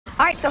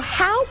All right, so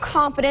how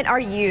confident are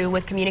you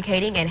with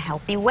communicating in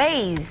healthy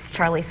ways?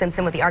 Charlie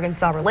Simpson with the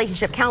Arkansas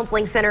Relationship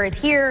Counseling Center is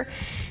here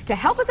to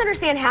help us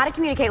understand how to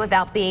communicate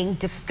without being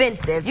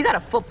defensive. You got a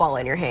football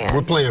in your hand.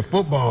 We're playing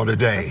football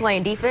today. We're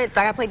playing defense.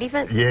 Do I got to play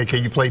defense? Yeah,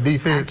 can you play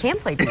defense? I can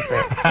play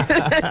defense.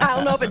 I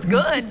don't know if it's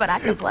good, but I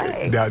can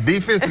play. Now,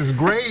 defense is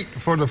great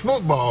for the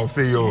football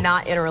field.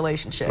 Not in a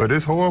relationship. But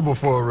it's horrible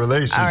for a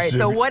relationship. All right,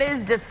 so what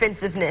is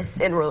defensiveness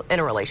in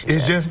a relationship?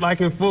 It's just like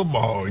in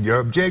football.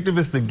 Your objective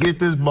is to get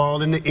this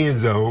ball in the end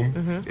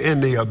zone,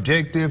 and the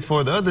objective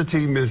for the other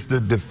team is to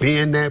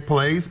defend that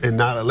place and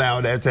not allow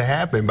that to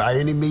happen by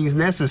any means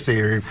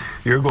necessary.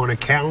 You're going to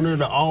counter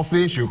the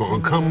offense, you're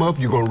going to come up,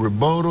 you're going to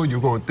rebuttal, you're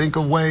going to think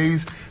of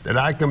ways that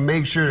I can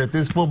make sure that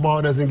this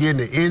football doesn't get in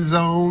the end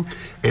zone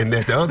and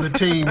that the other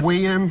team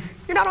win.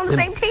 You're not on the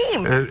same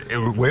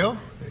team. Well,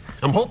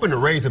 I'm hoping the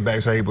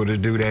Razorbacks are able to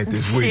do that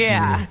this week.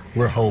 Yeah.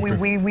 We're hoping.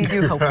 We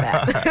do hope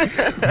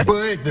that.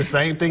 But the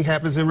same thing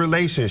happens in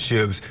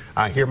relationships.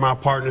 I hear my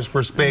partner's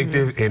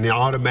perspective, and then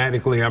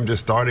automatically I'm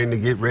just starting to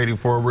get ready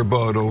for a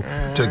rebuttal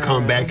to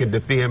come back and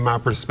defend my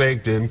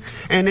perspective.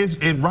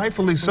 And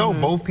rightfully so.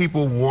 Both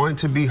people want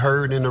to be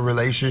heard in a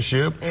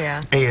relationship.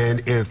 Yeah.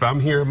 And if I'm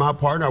hearing my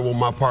partner, I want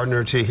my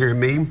partner to hear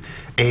me.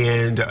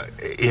 And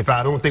if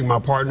I don't think my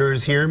partner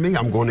is hearing me,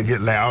 I'm going to get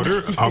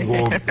louder. I'm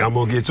going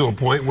to get to a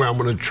point where I'm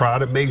going to try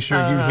to make sure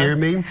you hear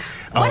me,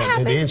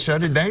 and then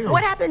shut it down.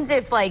 What happens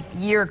if, like,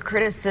 your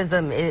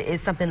criticism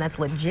is something that's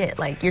legit?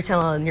 Like, you're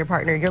telling your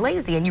partner you're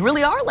lazy, and you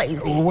really are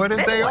lazy. Well, what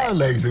if they are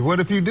lazy? What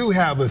if you do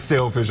have a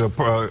selfish a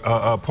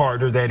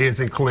partner that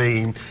isn't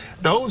clean?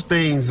 Those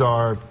things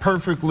are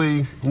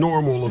perfectly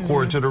normal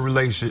according to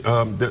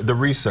the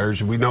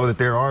research. We know that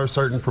there are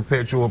certain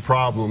perpetual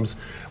problems,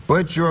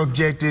 but your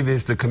objective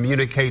is to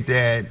communicate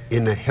that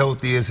in the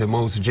healthiest and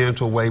most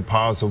gentle way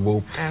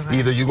possible.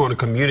 Either you're going to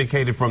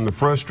communicate it from the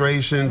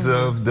frustrations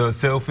of the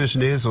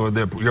selfishness or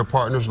your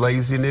partner's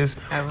laziness,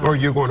 or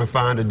you're going to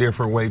find a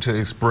different way to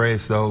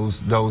express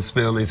those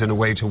feelings in a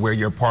way to where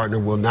your partner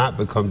will not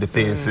become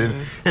defensive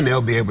and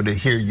they'll be able to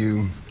hear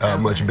you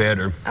much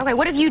better. Okay,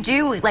 what if you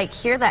do, like,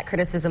 hear that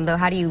criticism, though?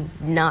 How do you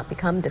not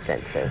become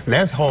defensive?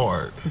 That's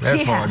hard.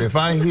 That's hard. If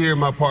I hear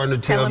my partner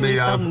tell me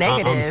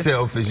I'm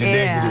selfish and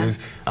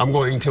negative, I'm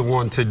going to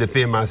want to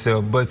defend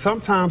myself. But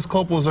sometimes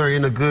couples are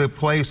in a good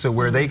place to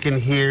where they can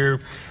hear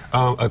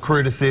a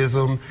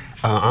criticism.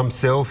 I'm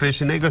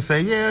selfish, and they gonna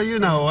say, yeah, you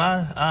know,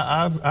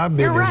 I've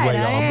been this way.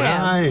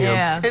 I am.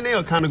 Yeah. And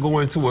they'll kind of go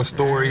into a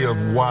story of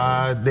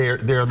why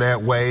they're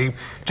that way,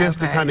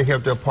 just to kind of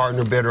help their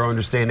partner better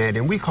understand that.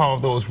 And we call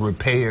those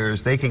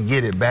repairs. They can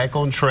get it back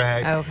on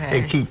track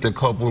and keep the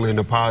couple in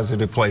a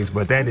positive place.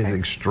 But that is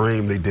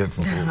extremely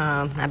difficult.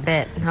 I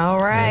bet. All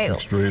right.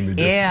 That's extremely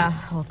difficult. Yeah.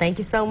 Well, thank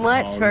you so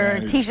much for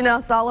teaching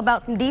us all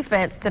about some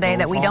defense today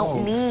that we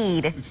don't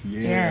need.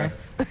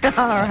 Yes. All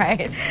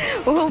right.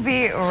 We'll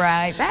be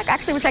right back.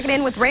 Actually, we're checking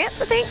in with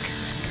Rance, I think.